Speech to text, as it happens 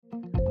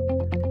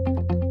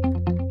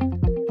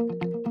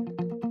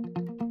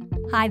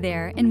Hi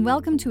there, and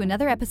welcome to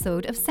another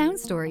episode of Sound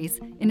Stories,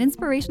 an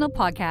inspirational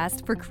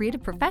podcast for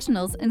creative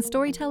professionals and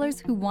storytellers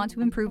who want to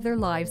improve their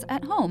lives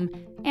at home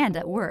and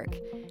at work.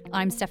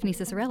 I'm Stephanie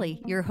Cicerelli,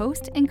 your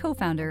host and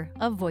co-founder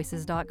of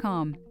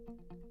Voices.com.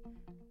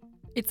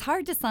 It's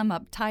hard to sum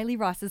up Tylee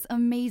Ross's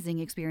amazing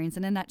experience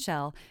in a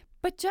nutshell,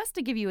 but just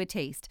to give you a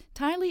taste,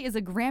 Tylee is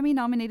a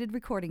Grammy-nominated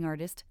recording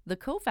artist, the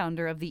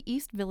co-founder of the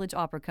East Village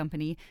Opera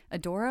Company, a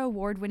Dora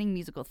Award-winning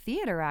musical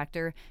theater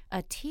actor,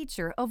 a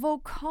teacher, a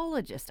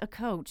vocalist, a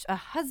coach, a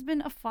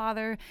husband, a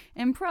father,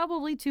 and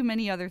probably too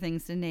many other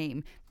things to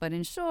name. But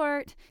in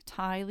short,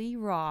 Tylee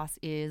Ross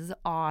is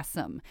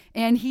awesome,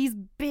 and he's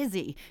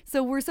busy.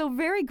 So we're so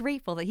very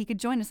grateful that he could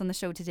join us on the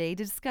show today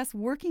to discuss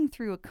working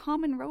through a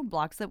common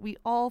roadblocks that we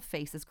all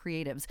face as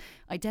creatives,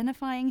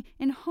 identifying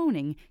and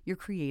honing your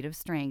creative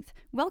strength.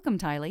 Welcome,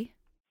 Tylee.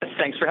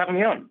 Thanks for having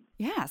me on.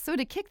 Yeah, so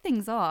to kick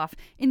things off,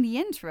 in the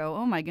intro,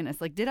 oh my goodness,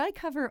 did I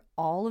cover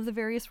all of the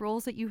various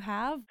roles that you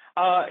have?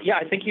 Yeah,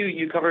 I think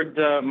you covered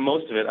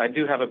most of it. I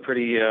do have a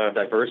pretty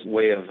diverse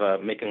way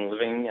of making a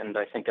living, and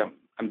I think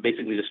I'm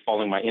basically just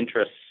following my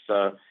interests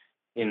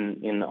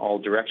in all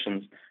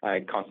directions.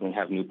 I constantly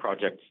have new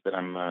projects that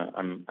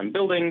I'm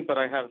building, but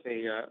I have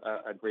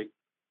a great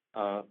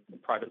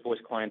private voice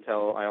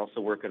clientele. I also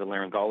work at a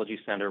laryngology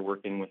center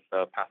working with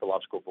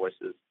pathological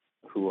voices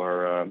who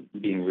are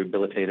being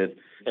rehabilitated.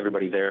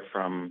 Everybody there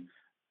from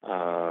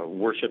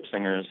worship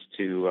singers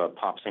to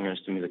pop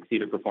singers to music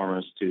theater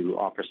performers to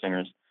opera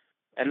singers.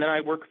 And then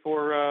I work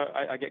for,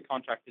 I get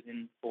contracted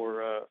in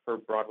for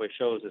Broadway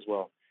shows as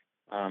well.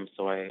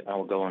 So I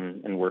will go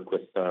and work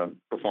with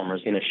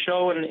performers in a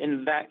show. And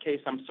in that case,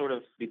 I'm sort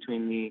of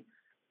between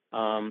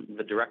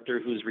the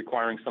director who's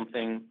requiring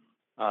something,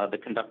 the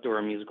conductor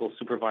or musical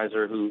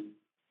supervisor who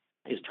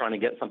is trying to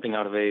get something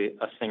out of a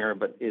singer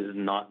but is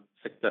not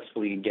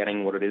successfully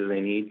getting what it is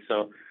they need.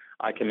 So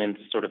I come in to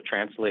sort of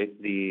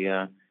translate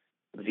the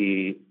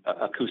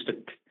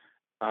acoustic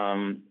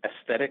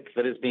aesthetic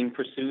that is being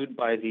pursued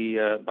by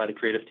the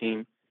creative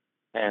team,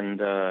 and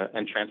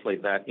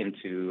translate that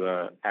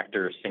into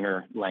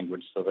actor-singer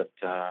language so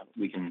that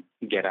we can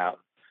get out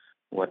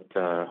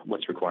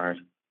what's required.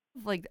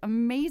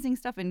 Amazing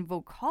stuff in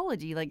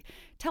vocology.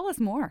 Tell us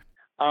more.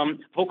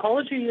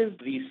 Vocology is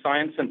the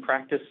science and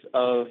practice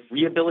of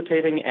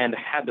rehabilitating and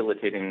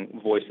habilitating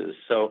voices.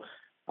 So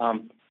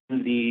in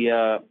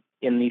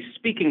the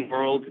speaking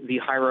world, the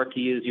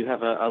hierarchy is you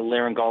have a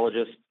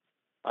laryngologist,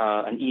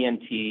 an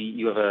ENT,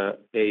 you have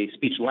a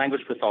speech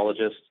language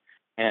pathologist,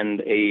 and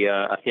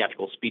a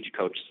theatrical speech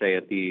coach, say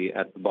at the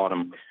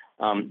bottom.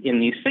 In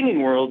the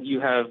singing world, you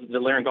have the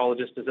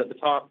laryngologist is at the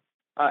top,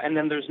 and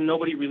then there's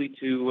nobody really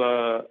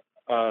to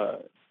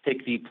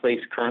take the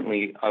place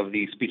currently of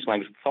the speech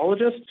language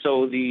pathologist.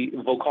 So the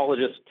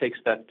vocalogist takes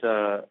that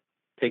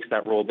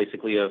role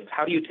basically of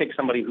how do you take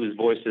somebody whose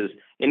voice is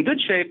in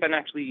good shape and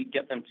actually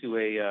get them to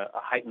a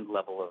heightened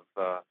level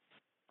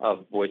of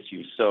voice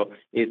use. So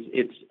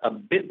it's a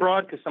bit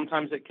broad because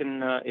sometimes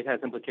it has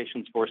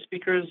implications for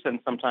speakers and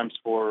sometimes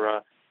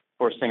for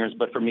singers.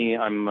 But for me,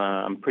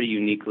 I'm pretty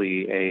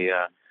uniquely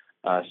a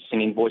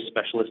singing voice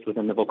specialist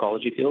within the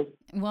vocology field.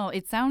 Well,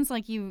 it sounds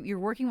like you're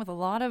working with a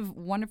lot of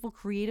wonderful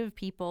creative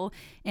people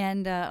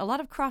and a lot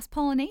of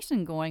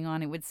cross-pollination going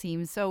on, it would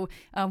seem. So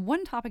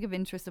one topic of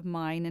interest of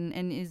mine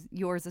and is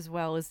yours as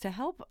well is to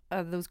help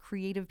those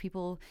creative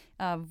people,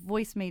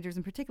 voice majors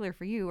in particular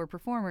for you or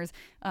performers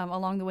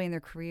along the way in their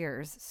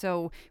careers.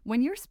 So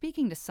when you're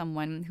speaking to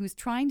someone who's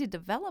trying to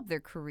develop their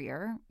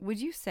career, would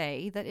you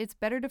say that it's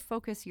better to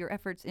focus your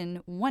efforts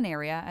in one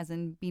area, as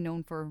in be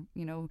known for,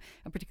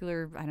 a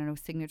particular,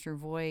 signature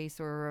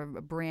voice or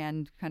a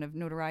brand kind of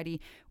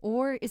notoriety,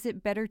 or is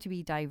it better to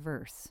be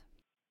diverse?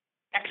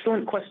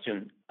 Excellent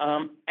question.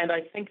 And I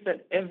think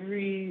that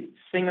every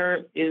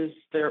singer is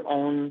their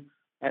own,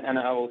 and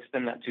I will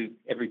extend that to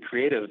every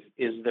creative,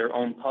 is their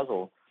own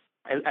puzzle.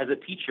 As a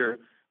teacher,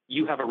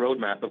 you have a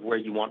roadmap of where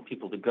you want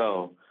people to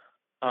go.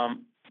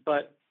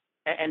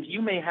 And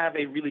you may have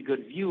a really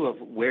good view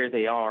of where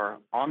they are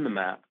on the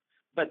map,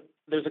 but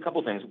there's a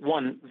couple things.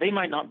 One, they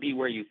might not be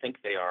where you think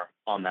they are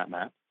on that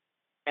map,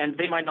 and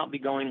they might not be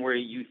going where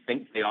you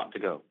think they ought to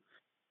go.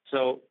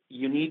 So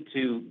you need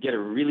to get a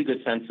really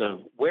good sense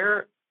of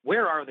where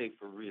are they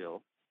for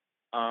real?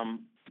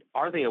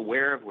 Are they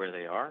aware of where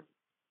they are?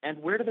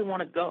 And where do they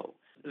want to go?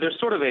 There's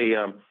sort of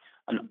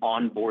an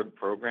onboard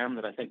program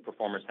that I think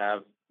performers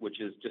have,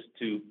 which is just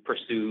to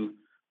pursue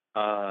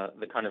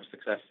the kind of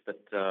success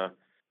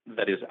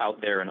that is out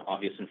there and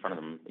obvious in front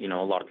of them. A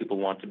lot of people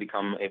want to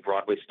become a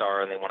Broadway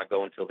star and they want to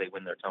go until they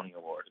win their Tony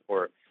Award,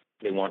 or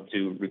they want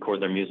to record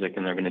their music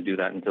and they're going to do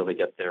that until they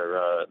get their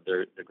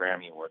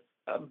Grammy Award.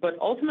 But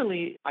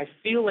ultimately, I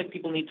feel like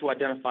people need to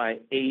identify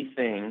a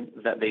thing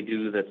that they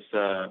do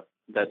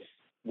that's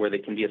where they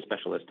can be a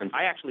specialist. And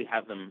I actually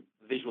have them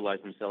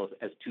visualize themselves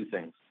as two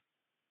things.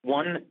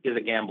 One is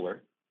a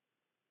gambler,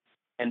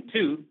 and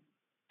two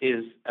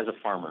is as a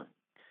farmer.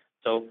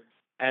 So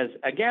as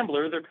a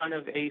gambler, they're kind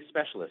of a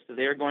specialist.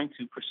 They're going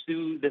to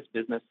pursue this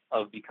business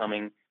of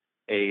becoming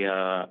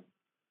a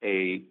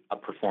a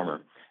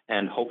performer.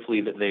 And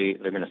hopefully that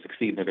they're going to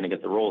succeed, they're going to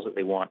get the roles that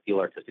they want, feel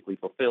artistically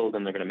fulfilled,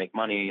 and they're going to make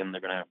money, and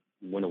they're going to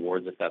win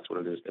awards if that's what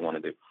it is they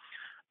want to do.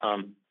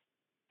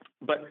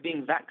 But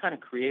being that kind of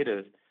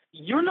creative,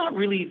 you're not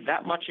really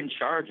that much in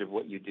charge of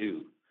what you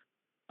do.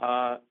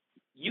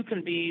 You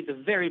can be the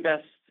very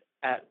best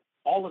at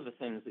all of the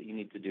things that you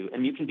need to do,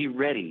 and you can be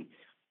ready,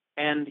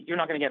 and you're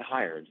not going to get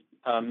hired.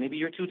 Maybe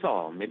you're too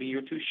tall, maybe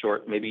you're too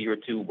short, maybe you're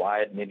too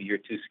wide, maybe you're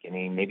too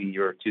skinny, maybe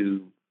you're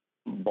too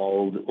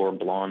bald or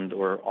blonde,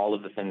 or all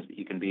of the things that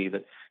you can be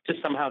that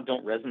just somehow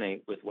don't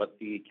resonate with what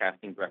the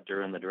casting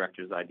director and the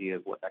director's idea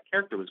of what that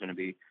character was going to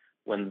be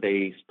when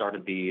they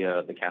started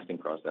the casting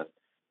process.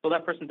 So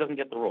that person doesn't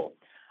get the role.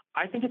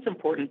 I think it's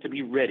important to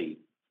be ready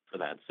for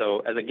that.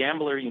 So as a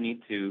gambler, you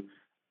need to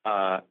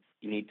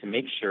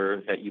make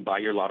sure that you buy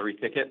your lottery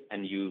ticket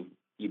and you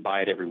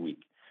buy it every week,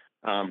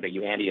 that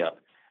you ante up.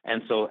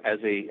 And so as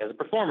a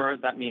performer,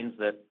 that means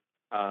that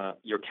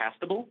you're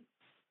castable,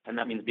 and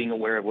that means being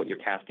aware of what your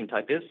casting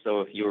type is.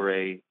 So if you're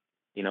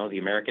the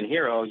American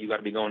hero, you got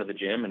to be going to the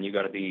gym and you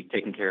got to be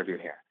taking care of your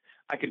hair.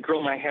 I could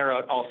grow my hair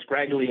out all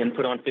scraggly and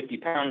put on 50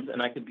 pounds,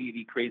 and I could be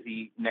the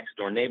crazy next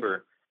door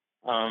neighbor.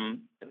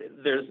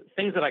 There's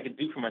things that I could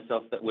do for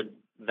myself that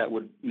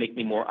would make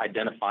me more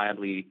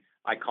identifiably,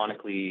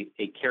 iconically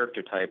a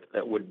character type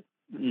that would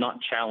not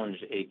challenge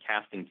a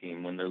casting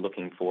team when they're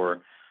looking for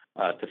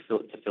to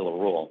fill a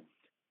role.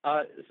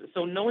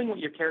 So knowing what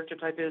your character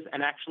type is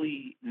and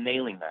actually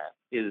nailing that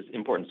is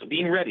important. So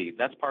being ready,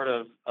 that's part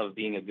of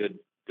being a good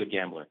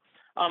gambler.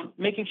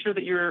 Making sure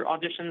that your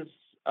audition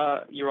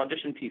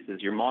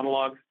pieces, your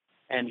monologue,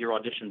 and your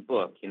audition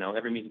book.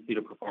 Every music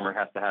theater performer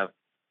has to have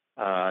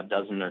a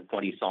dozen or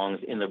 20 songs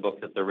in their book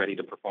that they're ready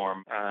to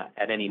perform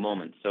at any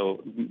moment.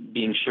 So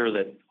being sure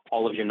that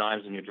all of your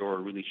knives in your drawer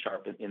are really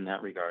sharp in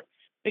that regard.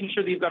 Making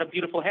sure that you've got a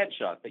beautiful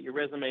headshot, that your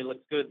resume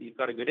looks good, that you've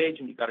got a good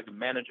agent, you've got a good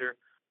manager,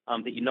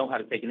 that you know how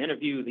to take an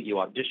interview, that you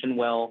audition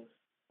well,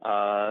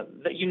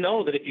 that you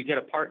know that if you get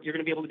a part, you're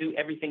going to be able to do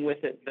everything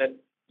with it that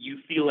you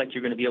feel like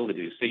you're going to be able to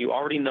do. So you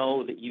already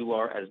know that you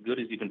are as good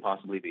as you can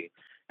possibly be.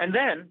 And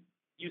then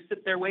you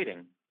sit there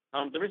waiting.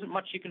 There isn't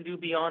much you can do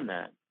beyond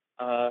that.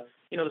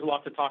 There's a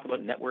lot to talk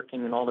about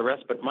networking and all the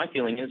rest, but my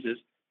feeling is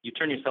you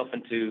turn yourself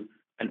into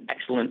an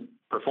excellent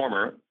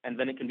performer, and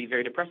then it can be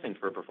very depressing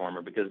for a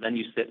performer because then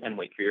you sit and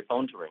wait for your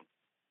phone to ring.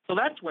 So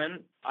that's when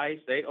I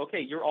say, okay,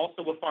 you're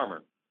also a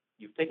farmer.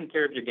 You've taken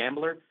care of your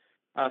gambler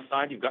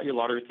side. You've got your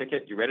lottery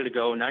ticket. You're ready to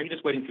go. Now you're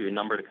just waiting for your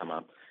number to come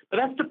up. But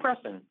that's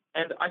depressing.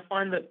 And I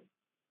find that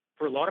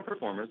for a lot of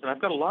performers, and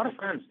I've got a lot of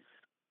friends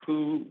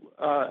who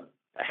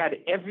had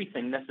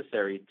everything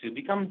necessary to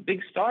become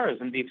big stars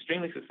and be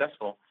extremely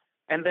successful.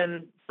 And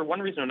then for one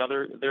reason or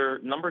another, their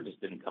number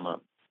just didn't come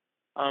up.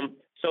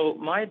 So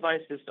my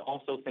advice is to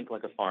also think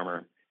like a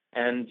farmer.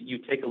 And you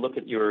take a look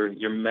at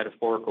your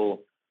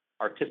metaphorical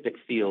artistic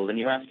field and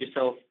you ask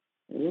yourself,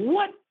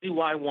 what do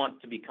I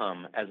want to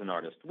become as an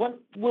artist? What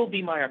will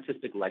be my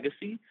artistic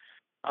legacy?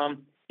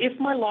 If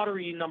my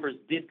lottery numbers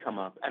did come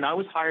up and I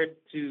was hired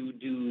to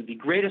do the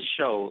greatest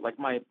show, like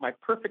my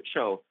perfect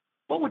show,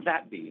 what would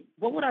that be?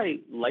 What would I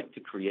like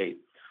to create?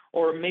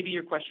 Or maybe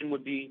your question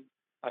would be,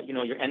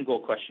 your end goal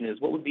question is,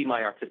 what would be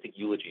my artistic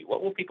eulogy?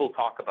 What will people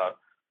talk about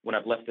when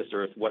I've left this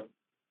earth? What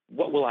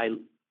will I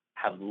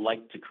have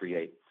liked to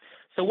create?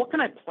 So what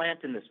can I plant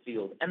in this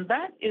field? And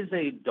that is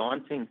a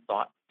daunting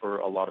thought for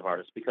a lot of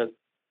artists because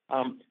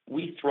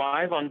we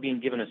thrive on being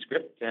given a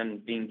script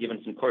and being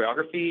given some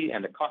choreography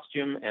and a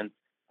costume and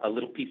a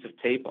little piece of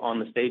tape on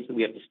the stage that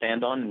we have to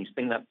stand on, and you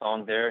sing that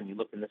song there and you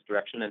look in this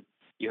direction and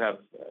you have,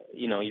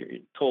 you're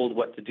told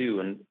what to do.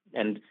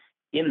 And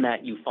in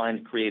that you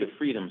find creative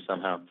freedom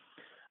somehow.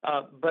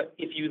 But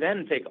if you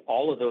then take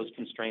all of those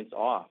constraints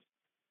off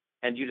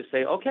and you just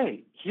say,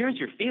 okay, here's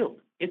your field,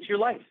 it's your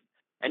life,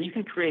 and you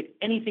can create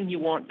anything you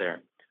want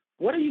there.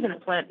 What are you going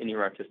to plant in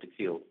your artistic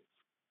field?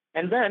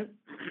 And then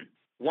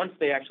once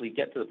they actually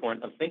get to the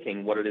point of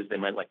thinking what it is they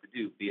might like to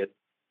do, be it,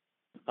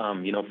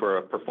 for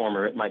a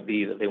performer, it might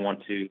be that they want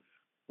to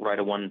write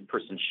a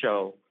one-person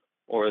show,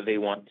 or they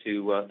want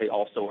to, they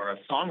also are a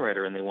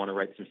songwriter and they want to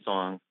write some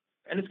songs.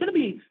 And it's going to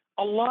be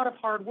a lot of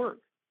hard work.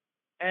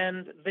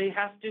 And they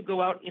have to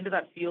go out into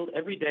that field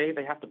every day.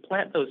 They have to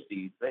plant those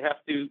seeds. They have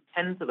to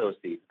tend to those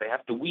seeds. They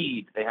have to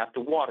weed. They have to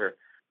water.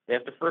 They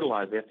have to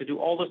fertilize. They have to do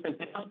all those things.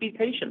 They must be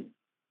patient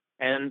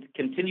and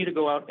continue to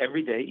go out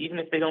every day, even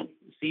if they don't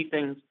see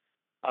things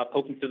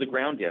poking through the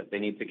ground yet. They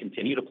need to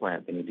continue to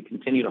plant. They need to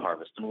continue to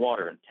harvest and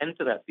water and tend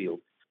to that field.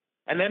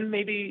 And then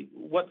maybe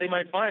what they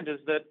might find is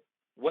that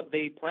what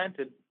they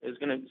planted is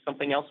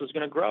something else is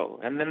going to grow.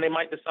 And then they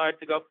might decide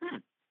to go,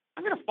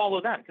 I'm going to follow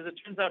that, because it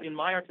turns out in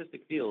my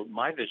artistic field,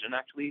 my vision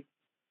actually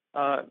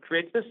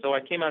creates this. So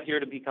I came out here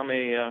to become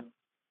a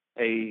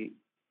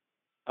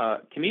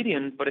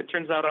comedian, but it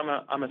turns out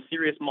I'm a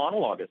serious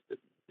monologuist. It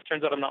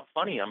turns out I'm not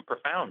funny. I'm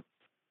profound.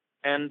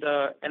 And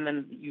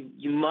then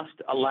you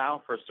must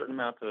allow for a certain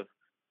amount of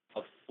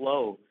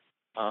flow,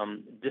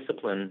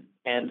 discipline,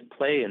 and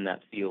play in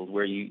that field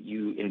where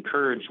you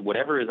encourage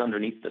whatever is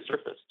underneath the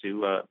surface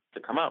to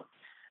come out.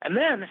 And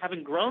then,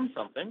 having grown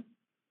something,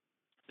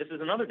 this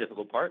is another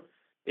difficult part,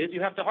 is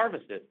you have to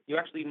harvest it. You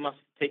actually must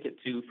take it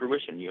to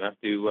fruition. You have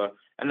to,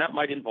 and that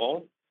might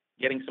involve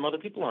getting some other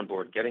people on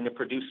board, getting a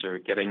producer,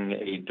 getting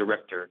a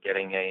director,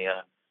 getting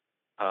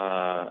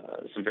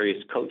some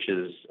various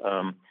coaches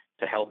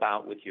to help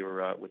out with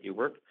your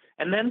work.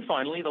 And then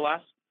finally, the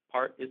last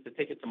part is to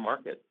take it to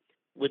market,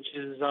 which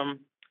is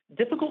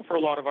difficult for a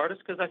lot of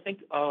artists, because I think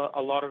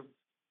a lot of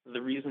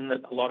the reason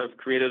that a lot of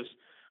creatives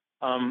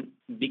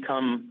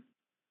become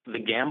the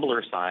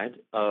gambler side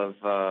of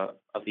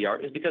the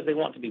art is because they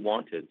want to be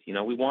wanted.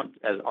 We want,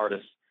 as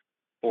artists,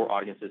 for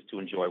audiences to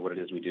enjoy what it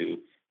is we do,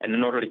 and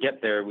in order to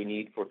get there, we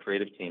need for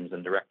creative teams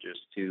and directors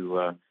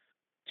to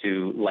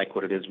like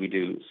what it is we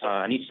do.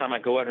 And each time I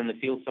go out in the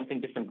field, something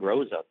different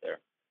grows out there,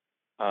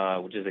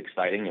 which is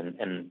exciting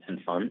and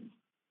fun.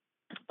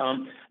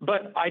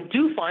 But I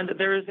do find that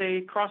there is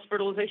a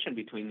cross-fertilization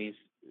between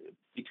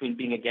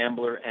being a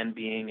gambler and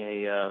being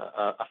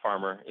a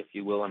farmer, if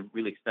you will. I'm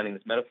really extending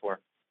this metaphor,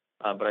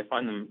 but I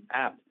find them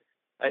apt.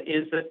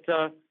 Is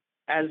that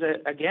as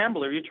a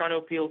gambler, you're trying to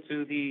appeal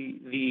to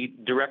the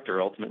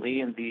director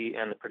ultimately, and the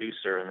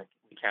producer and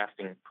the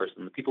casting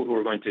person, the people who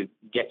are going to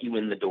get you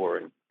in the door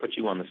and put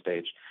you on the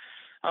stage.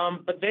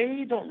 But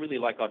they don't really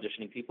like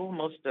auditioning people.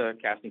 Most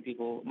casting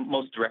people,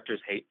 most directors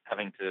hate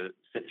having to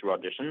sit through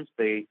auditions.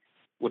 They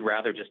would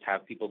rather just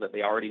have people that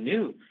they already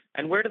knew.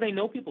 And where do they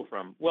know people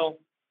from? Well,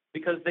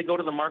 because they go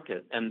to the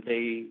market and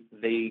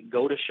they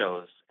go to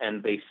shows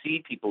and they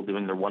see people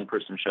doing their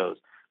one-person shows.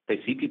 They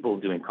see people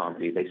doing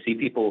comedy. They see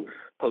people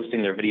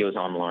posting their videos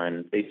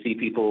online. They see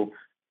people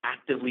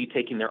actively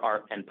taking their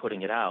art and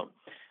putting it out.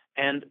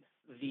 And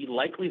the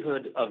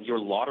likelihood of your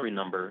lottery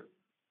number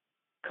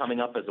coming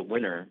up as a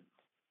winner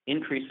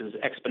increases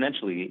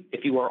exponentially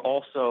if you are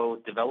also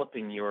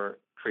developing your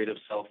creative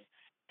self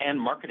and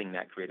marketing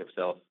that creative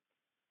self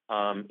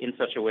in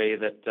such a way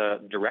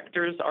that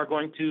directors are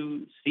going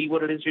to see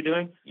what it is you're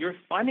doing. You're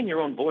finding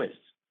your own voice,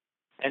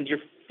 and you're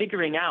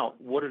figuring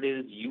out what it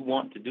is you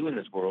want to do in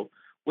this world,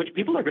 which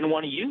people are going to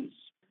want to use.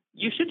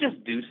 You should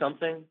just do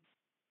something,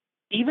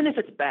 even if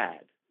it's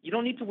bad. You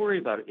don't need to worry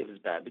about it if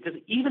it's bad, because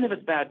even if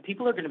it's bad,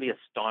 people are going to be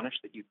astonished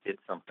that you did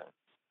something,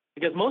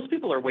 because most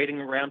people are waiting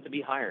around to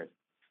be hired.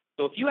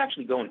 So if you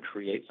actually go and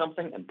create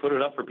something and put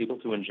it up for people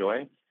to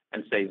enjoy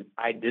and say,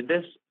 I did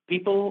this,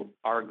 people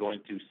are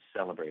going to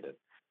celebrate it.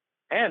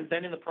 And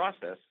then in the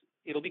process,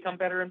 it'll become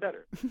better and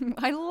better.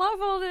 I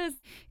love all this.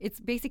 It's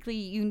basically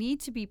you need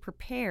to be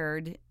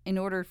prepared in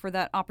order for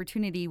that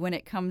opportunity when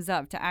it comes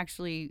up to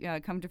actually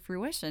come to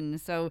fruition.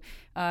 So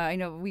I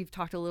know we've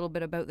talked a little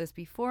bit about this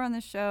before on the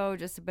show,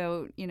 just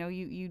about,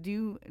 you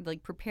do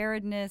like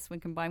preparedness when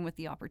combined with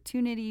the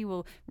opportunity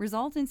will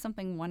result in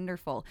something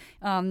wonderful.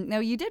 Now,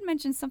 you did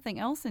mention something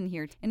else in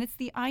here, and it's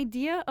the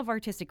idea of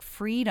artistic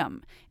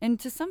freedom. And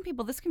to some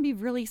people, this can be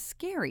really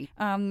scary.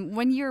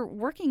 When you're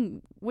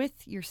working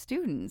with your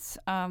students,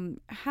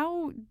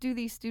 how do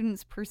these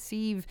students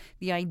perceive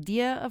the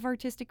idea of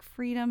artistic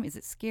freedom? Is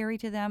it scary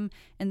to them?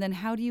 And then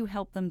how do you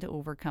help them to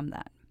overcome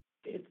that?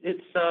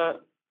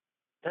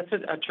 That's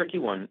a tricky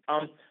one.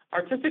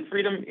 Artistic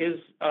freedom is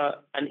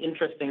an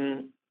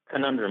interesting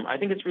conundrum. I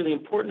think it's really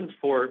important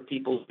for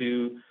people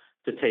to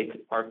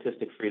take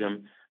artistic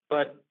freedom,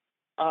 but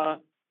to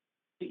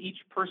each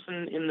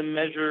person in the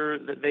measure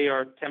that they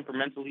are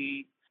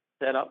temperamentally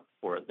set up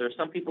for it. There are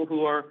some people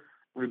who are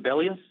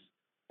rebellious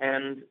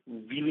and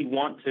really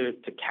want to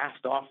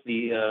cast off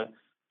the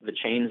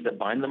chains that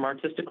bind them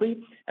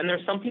artistically. And there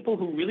are some people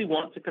who really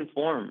want to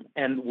conform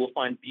and will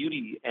find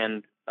beauty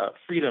and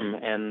freedom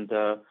and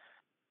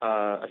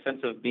a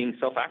sense of being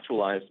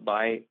self-actualized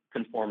by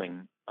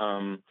conforming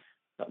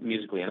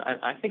musically. And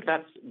I think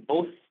that's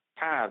both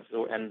paths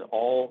and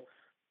all,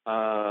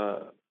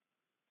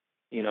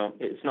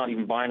 it's not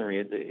even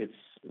binary.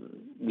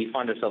 We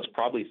find ourselves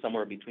probably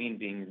somewhere between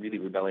being really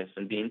rebellious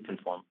and being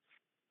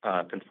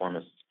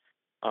conformists.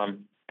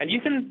 And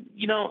you can,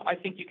 I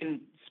think you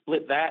can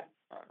split that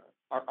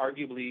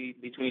arguably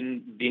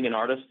between being an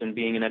artist and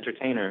being an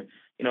entertainer.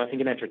 I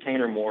think an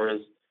entertainer more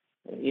is,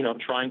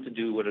 trying to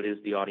do what it is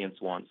the audience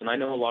wants. And I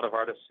know a lot of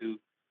artists who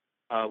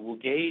will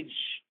gauge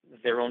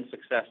their own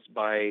success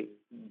by,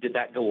 did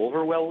that go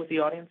over well with the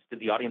audience? Did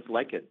the audience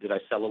like it? Did I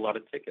sell a lot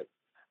of tickets?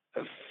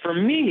 For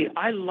me,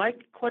 I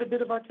like quite a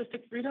bit of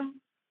artistic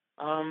freedom.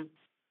 When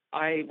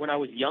I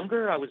was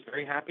younger, I was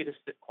very happy to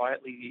sit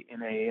quietly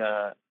in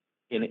a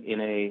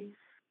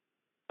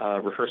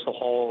rehearsal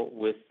hall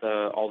with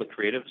all the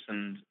creatives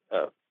and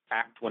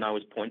act when I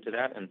was pointed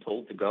at and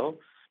told to go.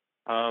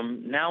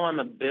 Now I'm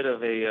a bit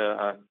of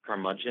a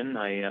curmudgeon.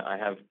 I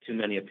have too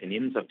many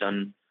opinions. I've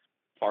done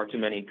far too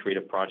many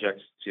creative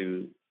projects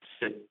to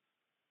sit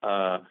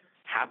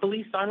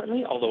happily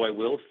silently, although I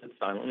will sit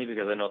silently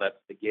because I know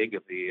that's the gig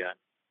of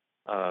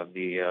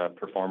the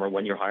performer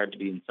when you're hired to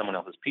be in someone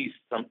else's piece.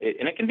 And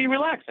it can be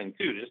relaxing,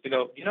 too, just to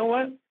go, you know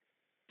what?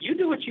 You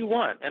do what you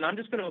want, and I'm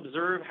just going to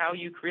observe how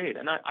you create.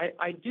 And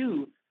I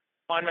do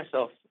find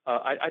myself,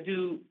 I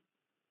do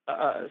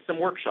some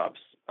workshops,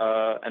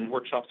 and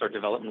workshops are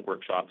development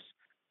workshops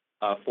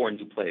for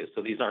new plays.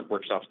 So these aren't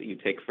workshops that you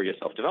take for your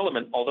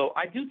self-development, although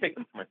I do take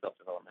them for my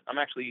self-development. I'm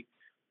actually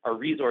a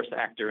resource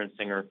actor and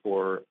singer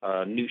for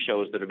new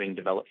shows that are being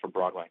developed for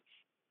Broadway.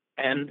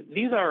 And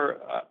these are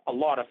a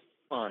lot of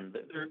fun.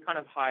 They're kind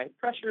of high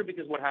pressure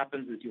because what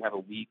happens is you have a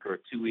week or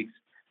 2 weeks,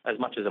 as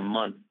much as a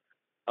month,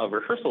 of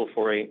rehearsal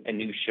for a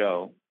new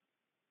show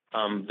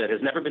that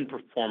has never been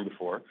performed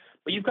before.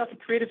 But you've got the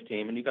creative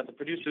team, and you've got the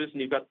producers,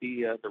 and you've got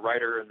the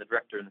writer and the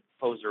director and the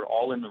composer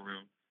all in the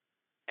room.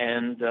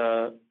 And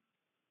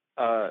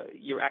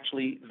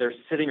they're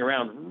sitting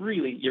around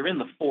really, you're in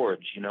the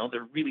forge,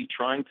 they're really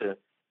trying to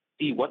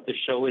see what the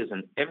show is.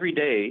 And every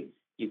day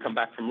you come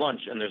back from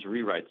lunch and there's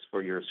rewrites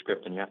for your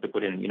script, and you have to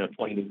put in,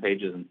 20 new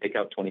pages and take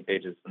out 20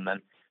 pages. And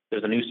then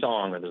there's a new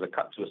song or there's a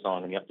cut to a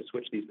song and you have to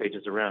switch these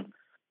pages around.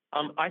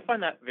 I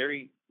find that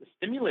very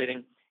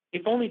stimulating,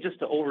 if only just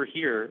to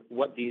overhear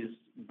what these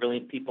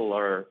brilliant people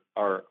are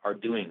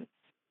doing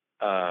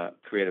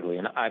creatively.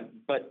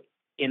 But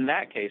in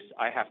that case,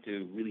 I have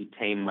to really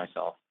tame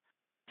myself.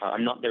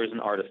 I'm not there as an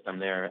artist. I'm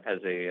there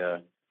as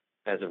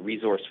a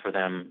resource for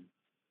them,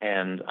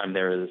 and I'm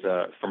there as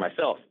for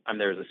myself. I'm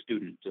there as a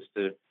student, just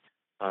to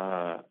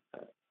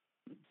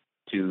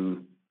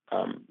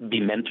be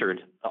mentored,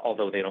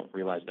 although they don't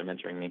realize they're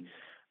mentoring me.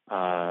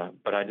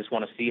 But I just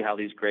want to see how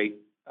these great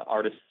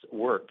artists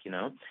work,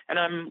 And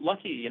I'm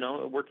lucky,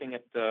 working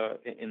at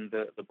in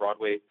the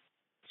Broadway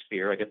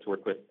sphere. I get to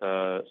work with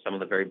some of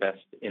the very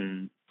best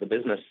in the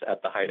business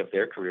at the height of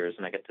their careers,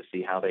 and I get to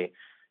see how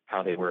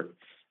they work.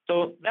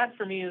 So that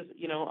for me is,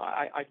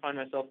 I find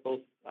myself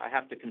both. I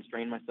have to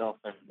constrain myself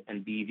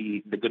and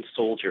be the good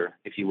soldier,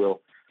 if you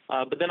will.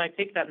 But then I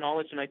take that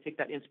knowledge and I take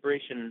that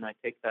inspiration and I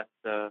take that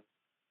the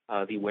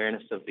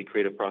awareness of the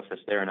creative process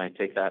there, and I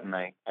take that and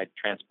I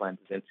transplant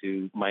it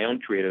into my own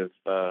creative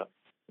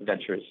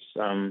ventures.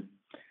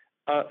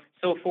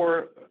 So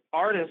for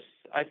artists,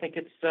 I think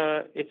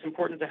it's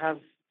important to have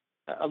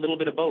a little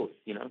bit of both,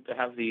 to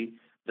have the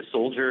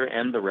soldier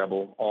and the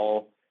rebel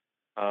all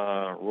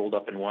rolled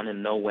up in one,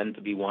 and know when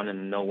to be one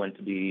and know when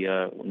to be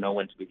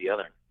the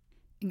other.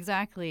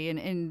 Exactly.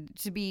 And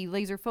to be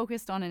laser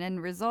focused on an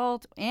end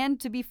result and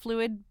to be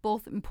fluid,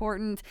 both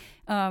important.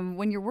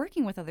 When you're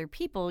working with other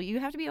people, you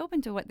have to be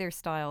open to what their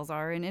styles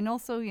are. And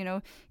also,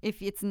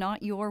 if it's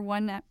not your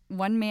one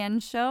man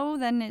show,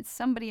 then it's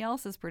somebody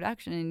else's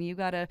production, and you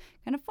got to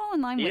kind of fall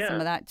in line with some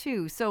of that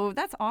too. So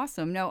that's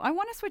awesome. Now, I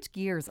want to switch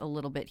gears a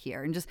little bit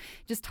here and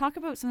just talk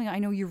about something I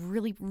know you're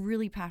really,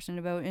 really passionate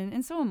about.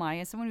 And so am I,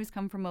 as someone who's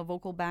come from a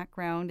vocal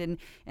background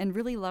and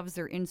really loves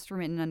their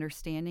instrument and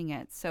understanding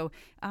it. So,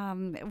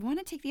 I want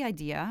to take the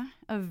idea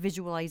of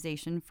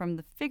visualization from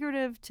the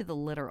figurative to the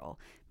literal,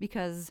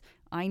 because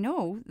I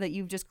know that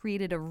you've just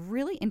created a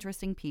really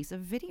interesting piece of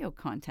video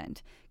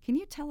content. Can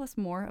you tell us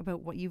more about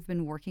what you've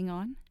been working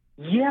on?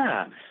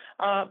 Yeah.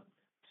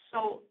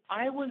 So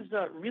I was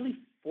really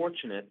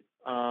fortunate,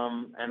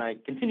 and I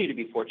continue to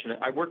be fortunate.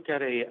 I worked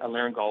at a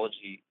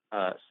laryngology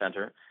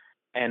center,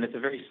 and it's a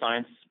very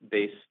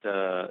science-based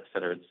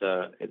center.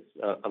 It's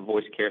a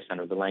voice care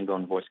center, the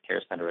Langone Voice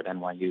Care Center at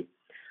NYU.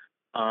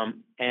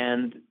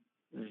 And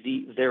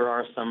there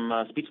are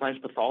some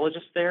speech-language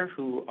pathologists there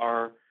who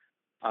are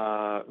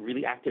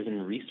really active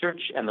in research,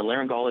 and the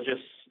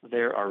laryngologists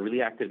there are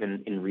really active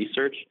in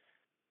research.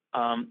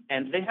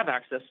 And they have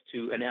access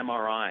to an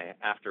MRI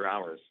after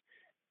hours.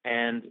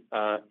 And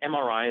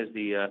MRI is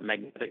the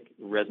magnetic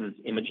resonance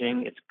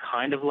imaging. It's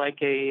kind of like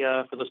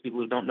for those people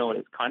who don't know it,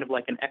 it's kind of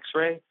like an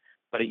X-ray,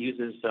 but it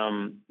uses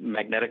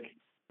magnetic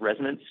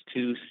resonance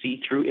to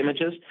see through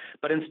images.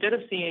 But instead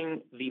of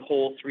seeing the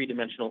whole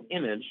three-dimensional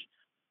image,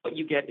 what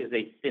you get is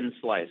a thin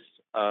slice,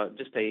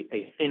 just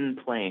a thin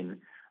plane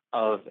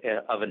of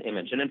an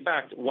image. And in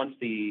fact, once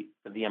the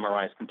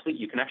MRI is complete,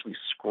 you can actually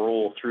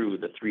scroll through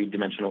the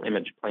three-dimensional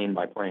image plane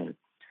by plane.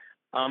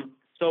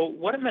 So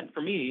what it meant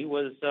for me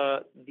was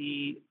the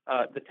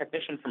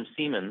technician from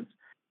Siemens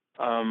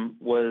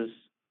was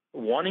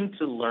wanting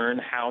to learn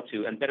how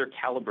to and better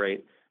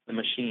calibrate the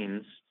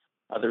machines.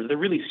 They're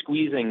really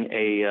squeezing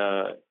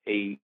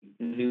a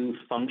new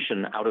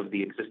function out of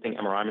the existing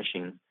MRI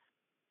machine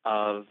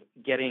of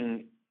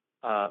getting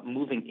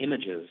moving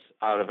images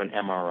out of an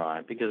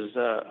MRI, because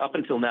up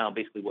until now,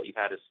 basically what you've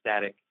had is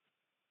static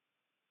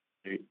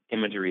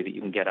imagery that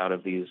you can get out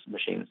of these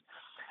machines.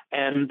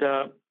 And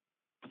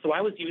so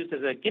I was used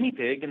as a guinea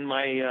pig, and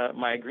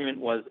my agreement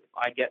was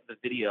I get the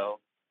video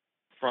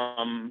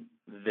from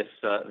this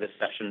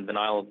session, then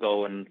I'll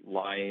go and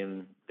lie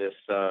in this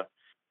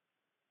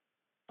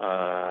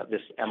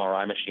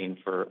MRI machine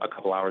for a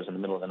couple hours in the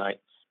middle of the night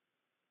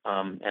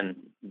and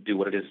do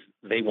what it is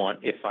they want.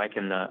 If I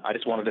can, I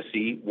just wanted to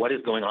see what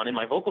is going on in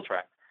my vocal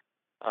tract.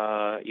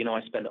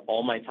 I spend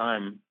all my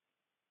time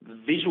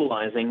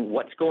visualizing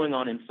what's going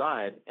on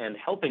inside and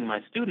helping my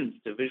students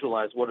to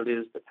visualize what it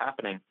is that's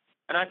happening.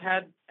 And I've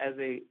had as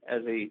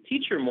a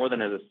teacher more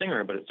than as a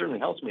singer, but it certainly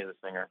helps me as a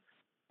singer.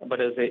 But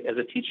as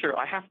a teacher,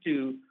 I have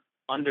to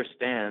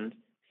understand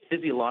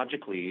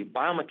physiologically,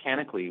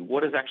 biomechanically,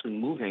 what is actually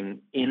moving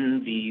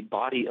in the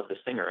body of the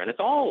singer. And it's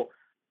all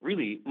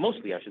really,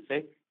 mostly I should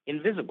say,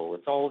 invisible.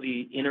 It's all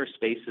the inner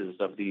spaces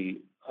of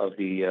the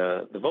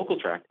vocal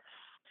tract,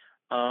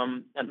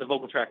 and the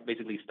vocal tract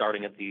basically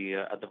starting at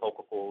the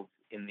vocal folds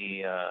in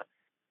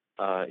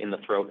the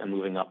throat and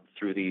moving up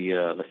through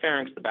the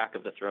pharynx, the back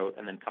of the throat,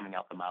 and then coming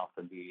out the mouth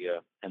and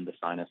the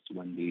sinus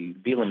when the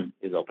velum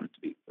is open, to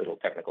be a little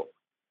technical.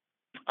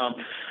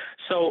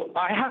 So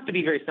I have to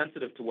be very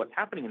sensitive to what's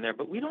happening in there,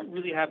 but we don't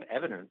really have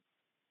evidence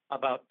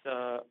about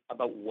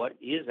what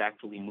is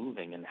actually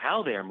moving and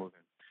how they are moving.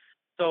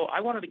 So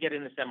I wanted to get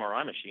in this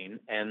MRI machine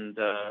and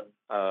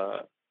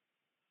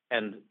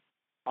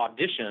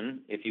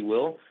audition, if you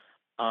will,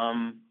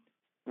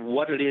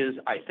 what it is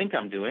I think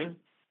I'm doing,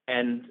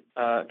 and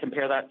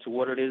compare that to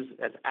what it is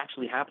that's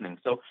actually happening.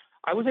 So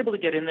I was able to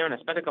get in there, and I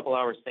spent a couple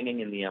hours singing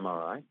in the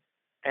MRI,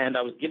 and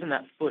I was given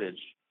that footage,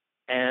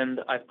 and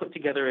I put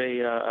together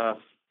a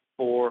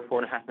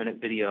 4.5 minute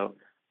video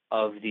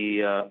of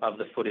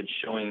the footage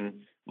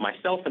showing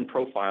myself in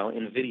profile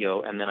in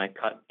video, and then I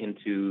cut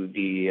into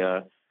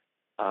the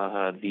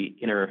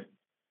inner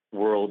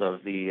world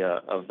of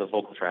the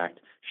vocal tract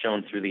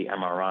shown through the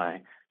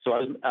MRI. So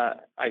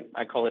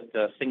I call it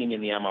Singing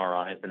in the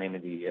MRI is the name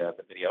of the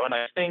video, and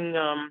I sing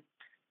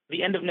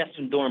the end of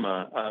Nessun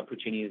Dorma,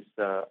 Puccini's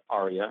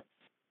aria,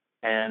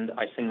 and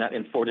I sing that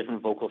in 4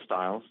 different vocal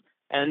styles.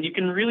 And you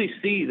can really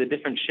see the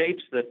different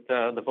shapes that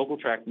the vocal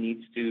tract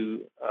needs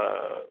to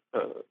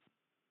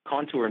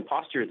contour and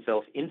posture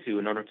itself into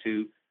in order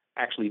to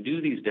actually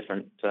do these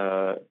different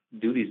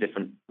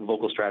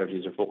vocal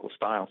strategies or vocal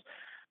styles.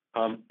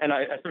 And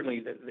I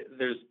certainly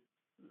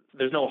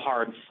there's no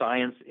hard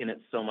science in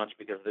it so much,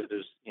 because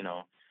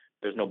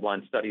there's no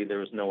blind study. There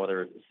was no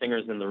other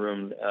singers in the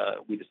room.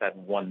 We just had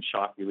one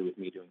shot really with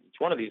me doing each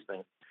one of these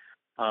things.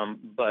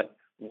 But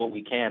what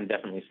we can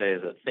definitely say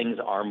is that things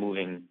are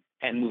moving,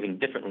 and moving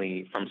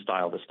differently from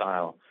style to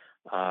style.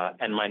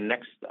 And I'm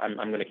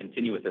going to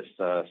continue with this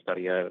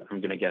study.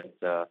 I'm going to get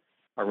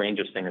a range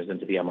of singers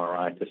into the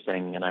MRI to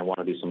sing, and I want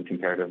to do some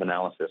comparative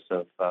analysis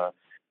of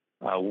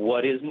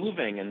what is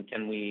moving, and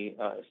can we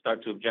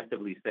start to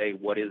objectively say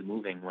what is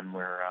moving when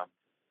we're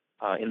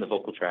in the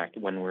vocal tract,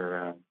 when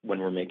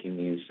we're making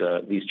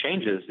these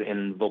changes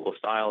in vocal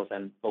styles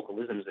and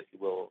vocalisms, if you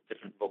will,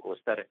 different vocal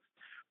aesthetics.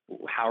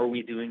 How are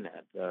we doing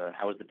that?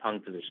 How is the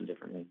tongue positioned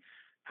differently?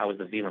 How is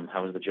the velum?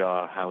 How is the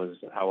jaw? How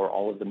are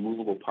all of the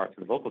movable parts of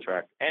the vocal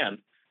tract? And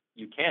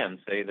you can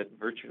say that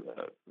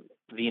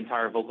the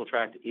entire vocal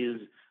tract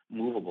is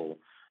movable.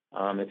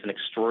 It's an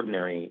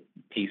extraordinary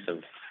piece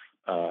of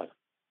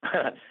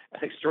an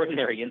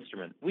extraordinary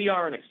instrument. We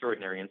are an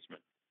extraordinary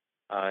instrument,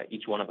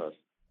 each one of us.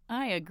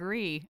 I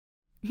agree.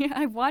 Yeah,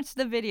 I watched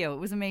the video. It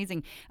was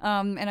amazing.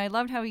 And I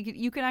loved how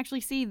you could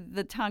actually see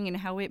the tongue and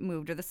how it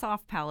moved, or the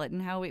soft palate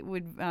and how it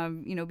would,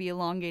 be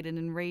elongated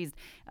and raised.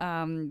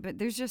 But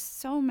there's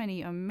just so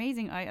many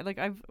amazing,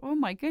 oh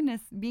my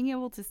goodness, being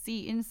able to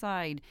see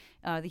inside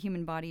the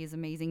human body is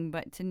amazing.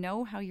 But to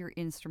know how your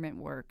instrument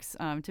works,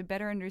 to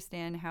better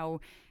understand how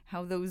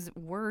those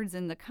words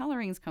and the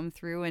colorings come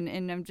through,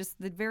 and just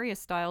the various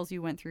styles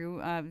you went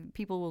through.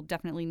 People will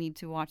definitely need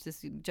to watch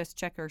this. Just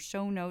check our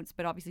show notes.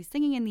 But obviously,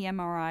 Singing in the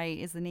MRI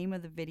is the name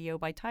of the video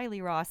by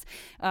Tylee Ross.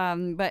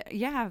 But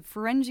yeah,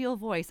 pharyngeal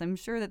voice. I'm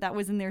sure that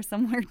was in there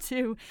somewhere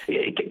too.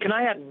 Can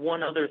I add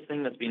one other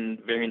thing that's been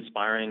very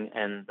inspiring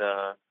and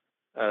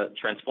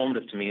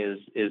transformative to me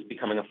is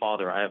becoming a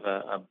father. I have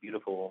a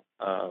beautiful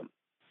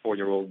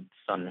 4-year-old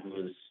son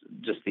who is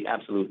just the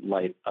absolute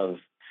light of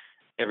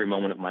every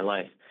moment of my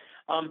life.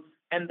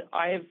 And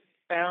I've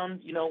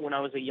found, when I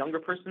was a younger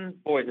person,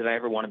 boy, did I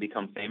ever want to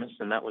become famous.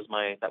 And that was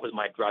my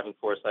driving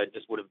force. I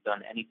just would have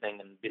done anything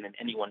and been in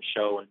anyone's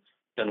show and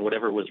done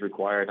whatever was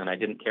required. And I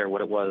didn't care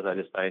what it was.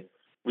 I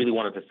really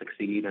wanted to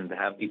succeed and to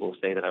have people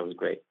say that I was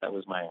great. That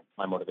was my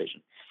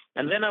motivation.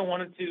 And then I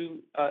wanted to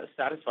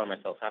satisfy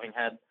myself, having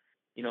had,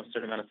 a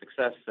certain amount of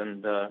success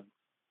and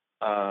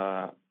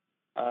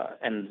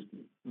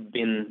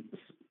been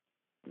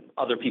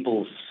other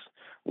people's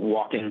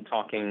walking,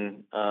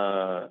 talking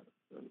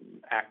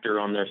actor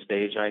on their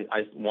stage. I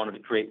wanted to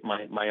create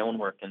my own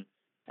work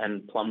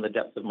and plumb the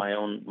depths of my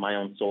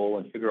own soul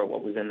and figure out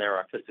what was in there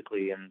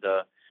artistically. And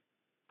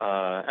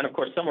of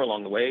course, somewhere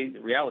along the way,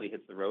 reality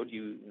hits the road.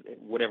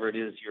 Whatever it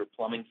is you're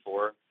plumbing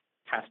for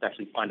has to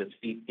actually find its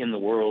feet in the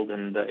world,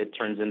 and it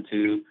turns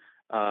into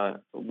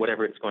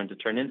whatever it's going to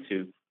turn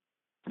into.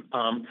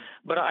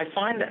 But I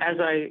find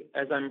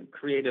as I'm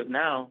creative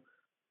now,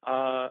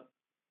 I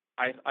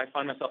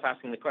find myself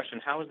asking the question: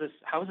 How is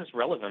this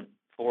relevant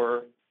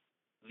for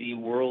the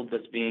world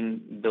that's being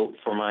built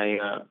for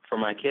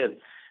my kid?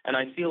 And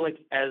I feel like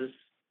as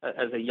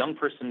a young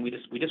person, we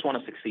just want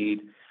to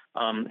succeed.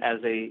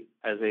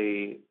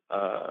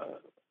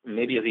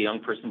 Maybe as a young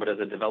person, but as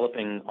a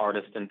developing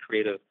artist and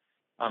creative,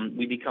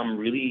 we become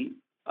really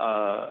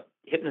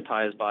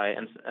hypnotized by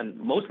and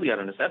mostly out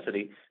of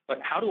necessity. But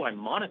how do I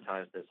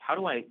monetize this? How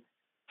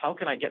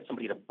can I get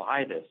somebody to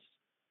buy this?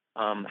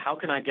 How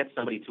can I get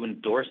somebody to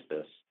endorse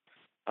this?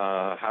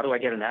 How do I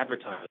get an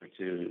advertiser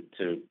to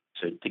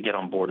get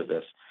on board of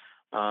this?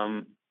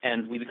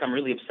 And we become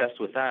really obsessed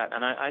with that.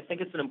 And I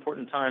think it's an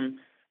important time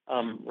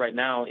right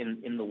now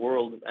in the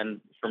world,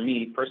 and for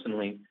me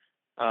personally,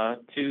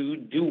 to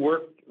do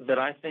work that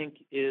I think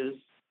is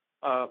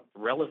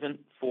relevant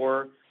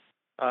for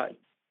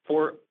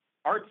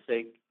art's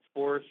sake,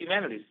 for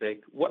humanity's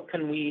sake. What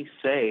can we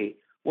say?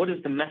 What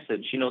is the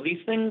message?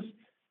 These things.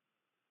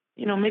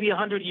 Maybe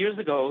 100 years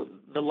ago,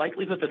 the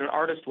likelihood that an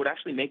artist would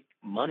actually make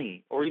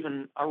money, or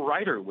even a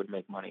writer would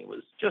make money,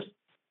 was just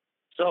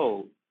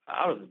so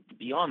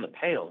beyond the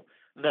pale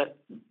that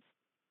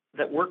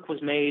work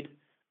was made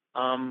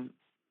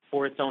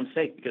for its own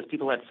sake, because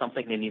people had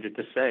something they needed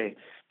to say.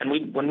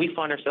 And when we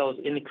find ourselves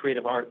in the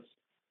creative arts,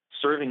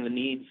 serving the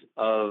needs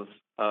of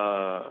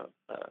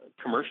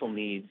commercial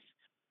needs,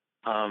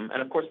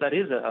 and of course that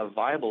is a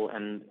viable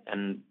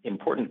and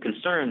important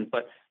concern.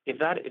 But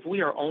if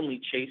we are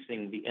only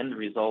chasing the end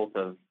result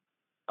of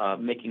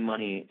making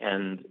money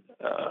and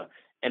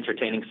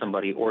entertaining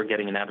somebody or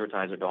getting an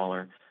advertiser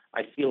dollar,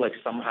 I feel like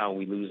somehow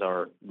we lose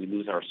our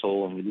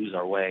soul and we lose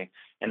our way.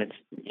 And it's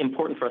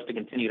important for us to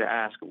continue to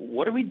ask,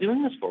 what are we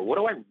doing this for? What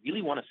do I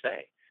really want to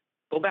say?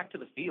 Go back to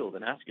the field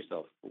and ask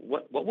yourself,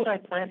 what would I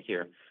plant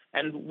here?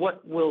 And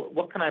what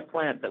can I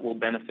plant that will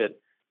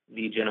benefit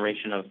the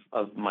generation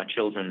of my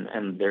children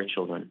and their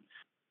children?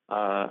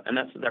 And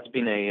that's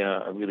been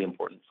a really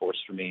important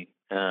force for me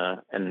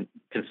and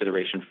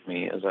consideration for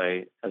me as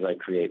I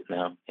create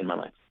now in my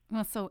life.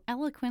 Well, so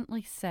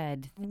eloquently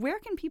said. Where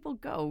can people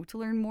go to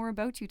learn more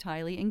about you,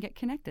 Tylee, and get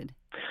connected?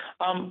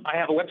 I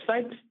have a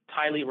website,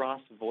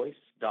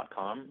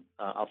 TyleyRoss.com.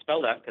 I'll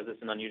spell that because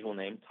it's an unusual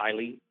name.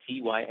 Tylee,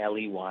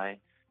 TyleyRoss,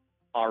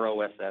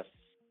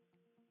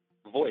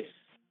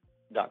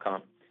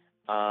 voice.com.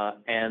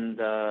 And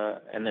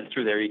then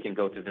through there you can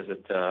go to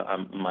visit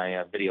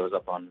my videos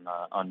up on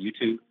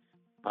YouTube.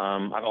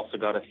 I've also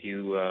got a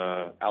few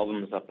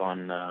albums up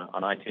on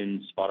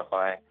iTunes,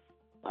 Spotify.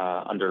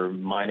 Under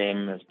my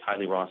name as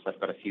Tylee Ross, I've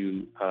got a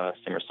few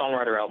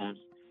singer-songwriter albums.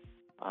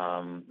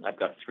 I've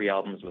got 3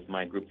 albums with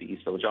my group, the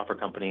East Village Opera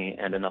Company,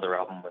 and another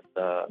album with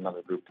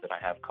another group that I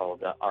have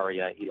called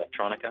Aria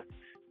Electronica.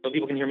 So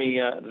people can hear me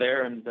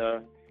there. And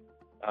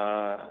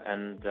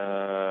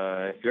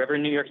if you're ever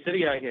in New York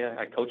City,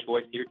 I coach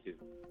voice here too.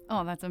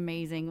 Oh, that's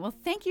amazing. Well,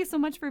 thank you so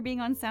much for being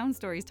on Sound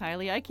Stories,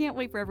 Tylee. I can't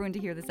wait for everyone to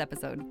hear this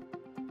episode.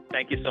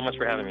 Thank you so much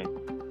for having me.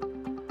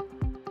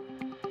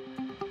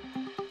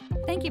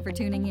 Thank you for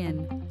tuning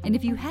in. And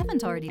if you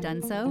haven't already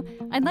done so,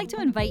 I'd like to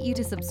invite you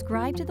to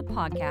subscribe to the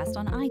podcast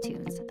on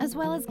iTunes, as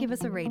well as give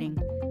us a rating.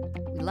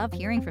 We love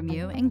hearing from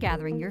you and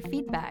gathering your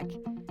feedback.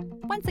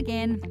 Once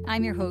again,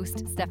 I'm your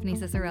host, Stephanie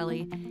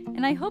Ciccarelli,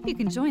 and I hope you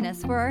can join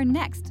us for our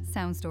next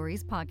Sound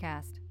Stories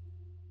podcast.